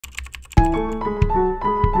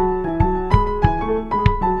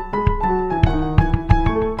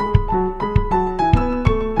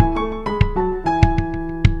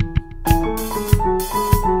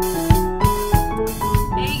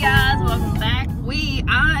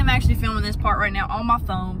am actually filming this part right now on my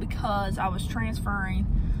phone because I was transferring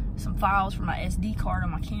some files from my SD card on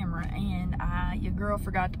my camera, and your girl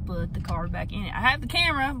forgot to put the card back in it. I have the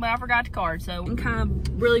camera, but I forgot the card, so I'm kind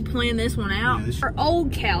of really planning this one out. Our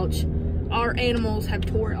old couch, our animals have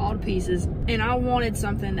tore it all to pieces, and I wanted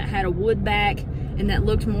something that had a wood back and that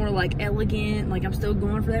looked more like elegant. Like, I'm still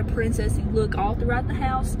going for that princessy look all throughout the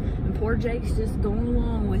house, and poor Jake's just going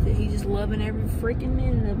along with it. He's just loving every freaking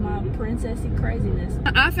minute of my princessy craziness.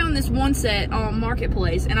 I found this one set on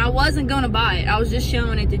Marketplace, and I wasn't gonna buy it. I was just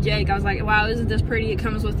showing it to Jake. I was like, wow, isn't this pretty? It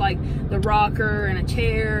comes with like the rocker and a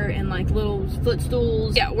chair and like little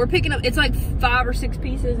footstools. Yeah, we're picking up, it's like 5 or 6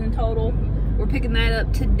 pieces in total. We're picking that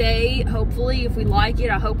up today, hopefully. If we like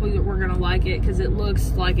it, I hope we're gonna like it, because it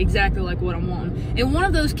looks like exactly like what I'm wanting. And one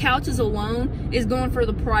of those couches alone is going for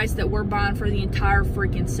the price that we're buying for the entire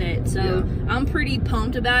freaking set. So yeah, I'm pretty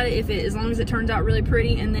pumped about it, as long as it turns out really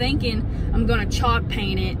pretty. And then thinking I'm gonna chalk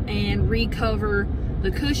paint it and recover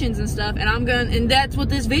the cushions and stuff. And that's what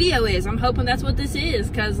this video is. I'm hoping that's what this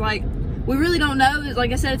is, because like, we really don't know.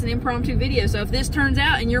 Like I said, it's an impromptu video. So if this turns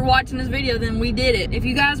out and you're watching this video, then we did it. If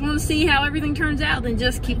you guys want to see how everything turns out, then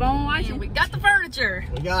just keep on watching. We got the furniture.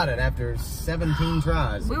 We got it after 17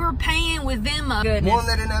 tries. We were paying with Venmo. Goodness. One,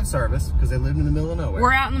 they didn't have service because they lived in the middle of nowhere.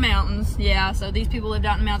 We're out in the mountains. Yeah, so these people lived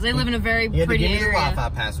out in the mountains. They live in a very pretty area. You had to give me the Wi-Fi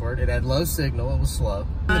password. It had low signal. It was slow.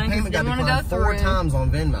 The payment got declined 4 times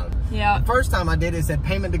on Venmo. Yeah. The first time I did it, it said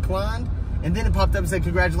payment declined. And then it popped up and said,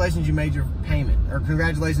 congratulations, you made your payment. Or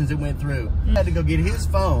congratulations, it went through. I had to go get his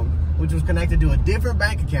phone, which was connected to a different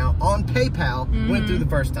bank account on PayPal, went through the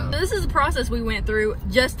first time. This is the process we went through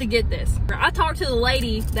just to get this. I talked to the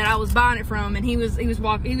lady that I was buying it from, and he was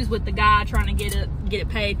with the guy trying to get it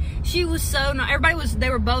paid. She was so nice. They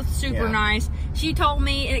were both super nice. She told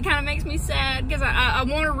me, and it kind of makes me sad because I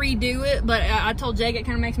want to redo it, but I told Jake it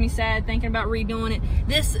kind of makes me sad thinking about redoing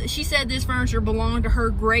it. She said this furniture belonged to her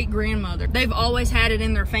great grandmother. They've always had it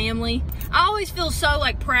in their family. I always feel so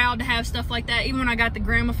like proud to have stuff like that. Even when I got the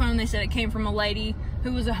gramophone, they said it came from a lady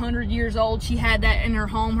who was 100 years old. She had that in her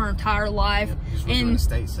home her entire life. Yep, just went to an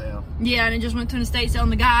estate sale. Yeah, and it just went to an estate sale.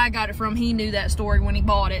 And the guy I got it from, he knew that story when he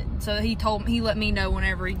bought it. So he let me know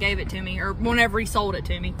whenever he gave it to me, or whenever he sold it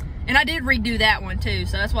to me. And I did redo that one too.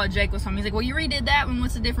 So that's why Jake was telling me. He's like, well, you redid that one.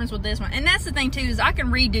 What's the difference with this one? And that's the thing too, is I can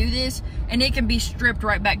redo this and it can be stripped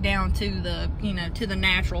right back down to the, to the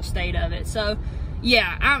natural state of it. So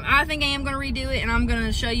yeah, I think I am going to redo it, and I'm going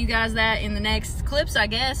to show you guys that in the next clips, I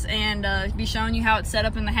guess, and be showing you how it's set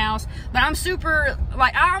up in the house. But I'm super,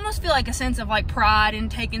 like, I almost feel like a sense of like pride in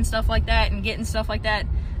taking stuff like that and getting stuff like that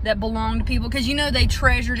belong to people, because they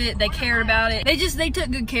treasured it, they cared about it, they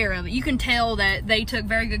took good care of it. You can tell that they took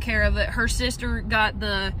very good care of it. Her sister got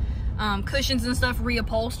the cushions and stuff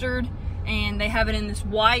reupholstered, and they have it in this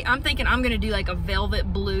white. I'm thinking I'm gonna do like a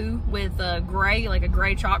velvet blue with gray, like a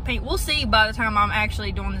gray chalk paint. We'll see by the time I'm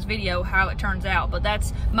actually doing this video how it turns out, but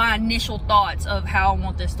that's my initial thoughts of how I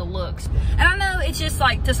want this to look. And I know it's just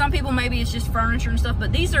like, to some people maybe it's just furniture and stuff,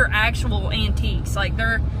 but these are actual antiques. Like,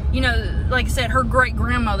 they're, like I said, her great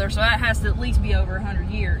grandmother, so that has to at least be over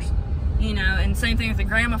 100 years. And same thing with the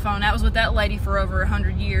gramophone. That was with that lady for over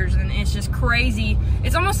 100 years, and it's just crazy.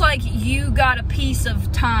 It's almost like you got a piece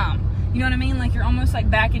of time. You know what I mean? Like, you're almost like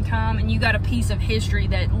back in time, and you got a piece of history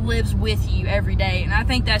that lives with you every day. And I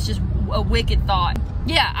think that's just a wicked thought.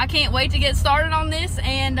 Yeah, I can't wait to get started on this.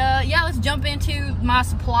 And yeah, let's jump into my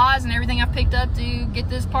supplies and everything I've picked up to get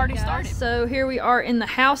this party started. So here we are in the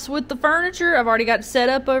house with the furniture. I've already got it set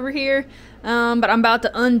up over here, but I'm about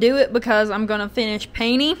to undo it because I'm gonna finish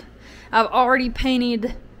painting. I've already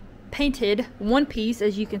painted one piece,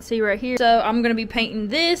 as you can see right here. So I'm gonna be painting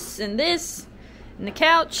this and this and the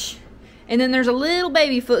couch. And then there's a little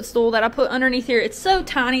baby footstool that I put underneath here. It's so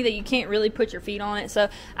tiny that you can't really put your feet on it. So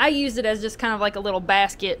I used it as just kind of like a little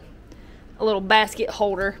basket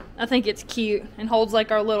holder. I think it's cute and holds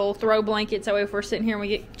like our little throw blankets. That way if we're sitting here and we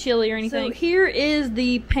get chilly or anything. So here is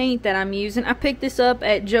the paint that I'm using. I picked this up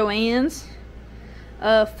at Joann's.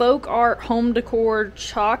 Folk Art Home Decor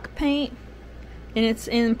chalk paint. And it's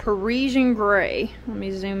in Parisian gray. Let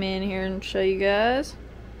me zoom in here and show you guys.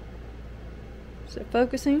 Is it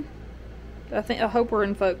focusing? I hope we're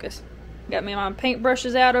in focus. Got me my paint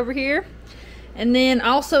brushes out over here. And then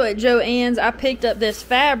also at Joann's, I picked up this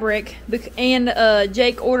fabric, and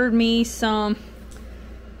Jake ordered me some,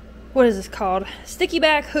 what is this called? Sticky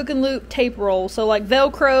back hook and loop tape roll. So like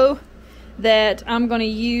Velcro that I'm going to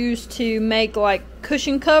use to make like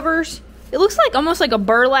cushion covers. It looks like almost like a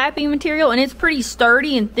burlappy material, and it's pretty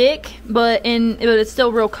sturdy and thick, but it's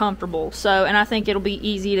still real comfortable. So, and I think it'll be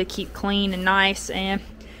easy to keep clean and nice and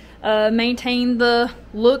maintain the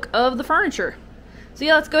look of the furniture. So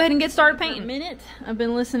yeah, let's go ahead and get started painting. I've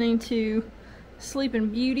been listening to Sleeping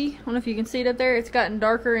Beauty. I don't know if you can see it up there. It's gotten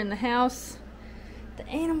darker in the house. The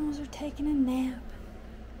animals are taking a nap.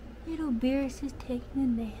 Little Beerus is taking a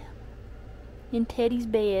nap in Teddy's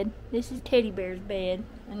bed. This is Teddy Bear's bed,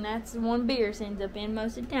 and that's the one Beerus ends up in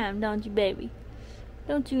most of the time, don't you, baby?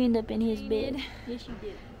 Don't you end up in his bed? Yes, you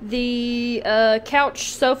did. The couch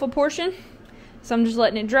sofa portion. So I'm just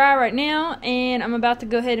letting it dry right now, and I'm about to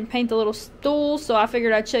go ahead and paint the little stool, so I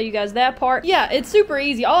figured I'd show you guys that part. Yeah, it's super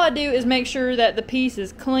easy. All I do is make sure that the piece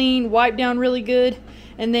is clean, wipe down really good,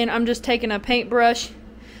 and then I'm just taking a paintbrush.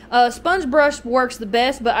 Sponge brush works the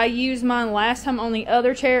best, but I used mine last time on the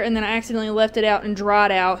other chair, and then I accidentally left it out and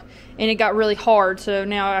dried out, and it got really hard, so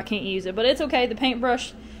now I can't use it. But it's okay. The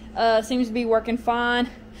paintbrush seems to be working fine.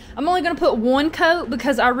 I'm only going to put one coat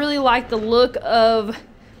because I really like the look of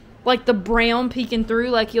like the brown peeking through.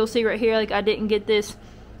 Like you'll see right here, like I didn't get this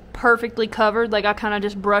perfectly covered, like I kind of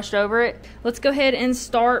just brushed over it. Let's go ahead and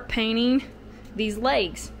start painting these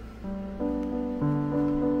legs.